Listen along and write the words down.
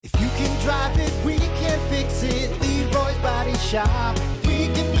drive it, we can fix it. Leroy's Body Shop. We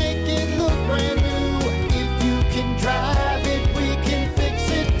can make it look brand new. If you can drive it, we can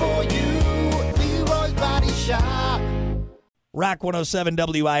fix it for you. Leroy's Body Shop. Rock 107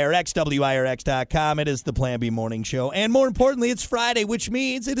 WIRX, WIRX.com. It is the Plan B Morning Show. And more importantly, it's Friday, which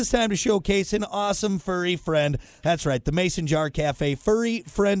means it is time to showcase an awesome furry friend. That's right, the Mason Jar Cafe Furry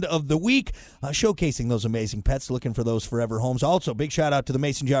Friend of the Week, showcasing those amazing pets, looking for those forever homes. Also, big shout out to the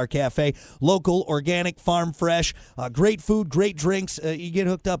Mason Jar Cafe, local, organic, farm fresh, great food, great drinks. You get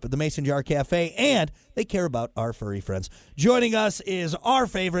hooked up at the Mason Jar Cafe, and they care about our furry friends. Joining us is our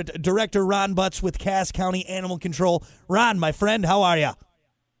favorite, Director Ron Butts with Cass County Animal Control. Ron, my friend, how are you?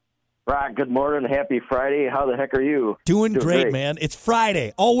 Rock, good morning. Happy Friday. How the heck are you? Doing great, man. It's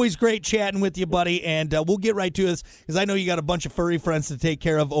Friday. Always great chatting with you, buddy, and we'll get right to this because I know you got a bunch of furry friends to take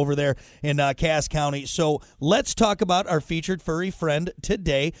care of over there in Cass County. So let's talk about our featured furry friend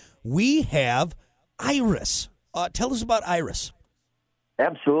today. We have Iris. Tell us about Iris.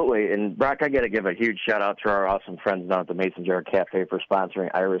 Absolutely. And, Brock, I got to give a huge shout-out to our awesome friends down at the Mason Jar Cafe for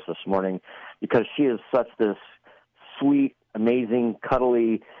sponsoring Iris this morning because she is such this sweet, amazing,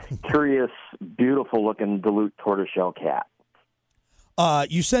 cuddly, curious, beautiful-looking Duluth tortoiseshell cat.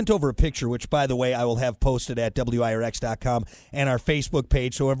 You sent over a picture, which, by the way, I will have posted at WIRX.com and our Facebook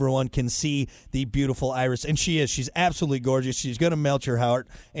page so everyone can see the beautiful Iris. And she's absolutely gorgeous. She's going to melt your heart,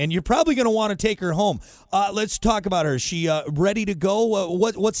 and you're probably going to want to take her home. Let's talk about her. Is she ready to go?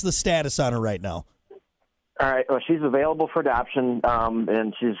 What's the status on her right now? All right. Well, she's available for adoption,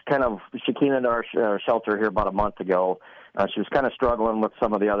 and she came into our shelter here about a month ago. She was kind of struggling with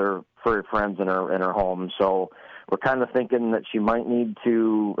some of the other furry friends in her home, so we're kind of thinking that she might need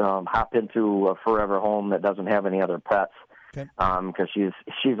to hop into a forever home that doesn't have any other pets, because she's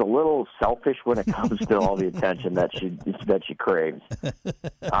a little selfish when it comes to all the attention that she craves.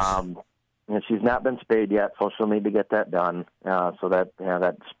 And she's not been spayed yet, so she'll need to get that done. So that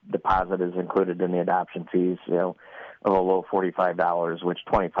that deposit is included in the adoption fees, of a low $45, which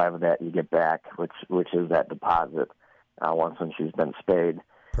 $25 of that you get back, which is that deposit once when she's been spayed.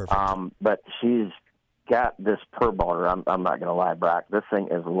 Perfect. But she's got this purr boner. I'm not going to lie, Brock. This thing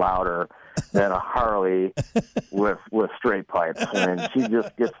is louder than a Harley with straight pipes, and she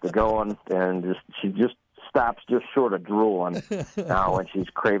just gets to going, and she just stops just short of drooling when she's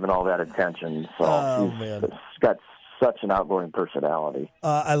craving all that attention. So she's got such an outgoing personality.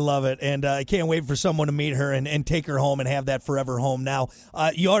 I love it, and I can't wait for someone to meet her and take her home and have that forever home. Now,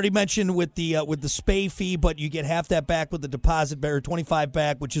 you already mentioned with the spay fee, but you get half that back with the deposit, or $25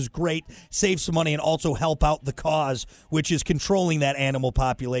 back, which is great. Save some money and also help out the cause, which is controlling that animal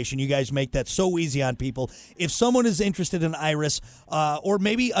population. You guys make that so easy on people. If someone is interested in Iris, or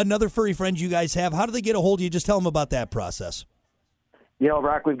maybe another furry friend you guys have, how do they get a hold of you? Just tell them about that process.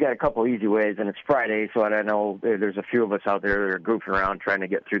 Rock, we've got a couple easy ways, and it's Friday, so I know there's a few of us out there that are goofing around trying to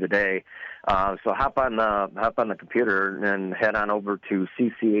get through the day. So hop on the computer and head on over to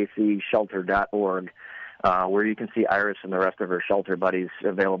ccacshelter.org, where you can see Iris and the rest of her shelter buddies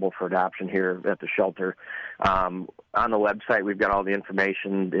available for adoption here at the shelter. On the website, we've got all the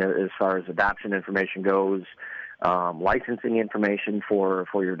information as far as adoption information goes. Licensing information for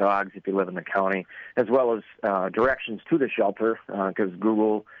your dogs if you live in the county, as well as directions to the shelter, because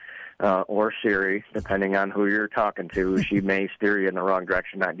Google or Siri, depending on who you're talking to, she may steer you in the wrong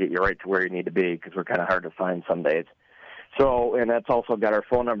direction, not get you right to where you need to be, because we're kind of hard to find some days. So, and that's also got our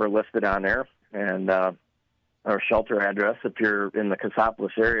phone number listed on there, and our shelter address if you're in the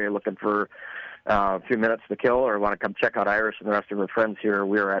Cassopolis area looking for a few minutes to kill or want to come check out Iris and the rest of her friends here.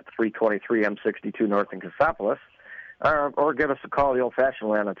 We are at 323 M62 North in Cassopolis. Or give us a call the old-fashioned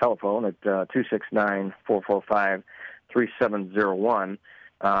way on the telephone at 269-445-3701,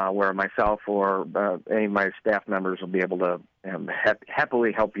 where myself or any of my staff members will be able to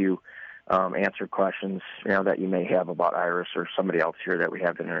happily help you answer questions that you may have about Iris or somebody else here that we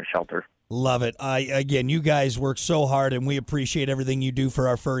have in our shelter. Love it. Again, you guys work so hard, and we appreciate everything you do for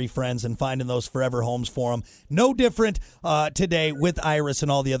our furry friends and finding those forever homes for them. No different today with Iris and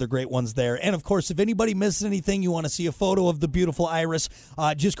all the other great ones there. And, of course, if anybody missed anything, you want to see a photo of the beautiful Iris,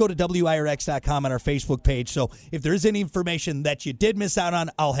 just go to WIRX.com on our Facebook page. So if there's any information that you did miss out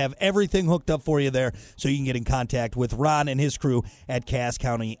on, I'll have everything hooked up for you there so you can get in contact with Ron and his crew at Cass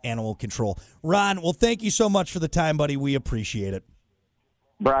County Animal Control. Ron, well, thank you so much for the time, buddy. We appreciate it.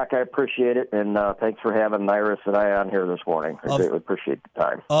 Brock, I appreciate it, and thanks for having Iris and I on here this morning. I greatly appreciate the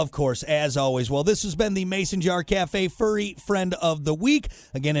time. Of course, as always. Well, this has been the Mason Jar Cafe Furry Friend of the Week.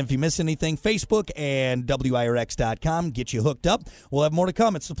 Again, if you miss anything, Facebook and WIRX.com. Get you hooked up. We'll have more to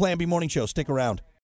come. It's the Plan B Morning Show. Stick around.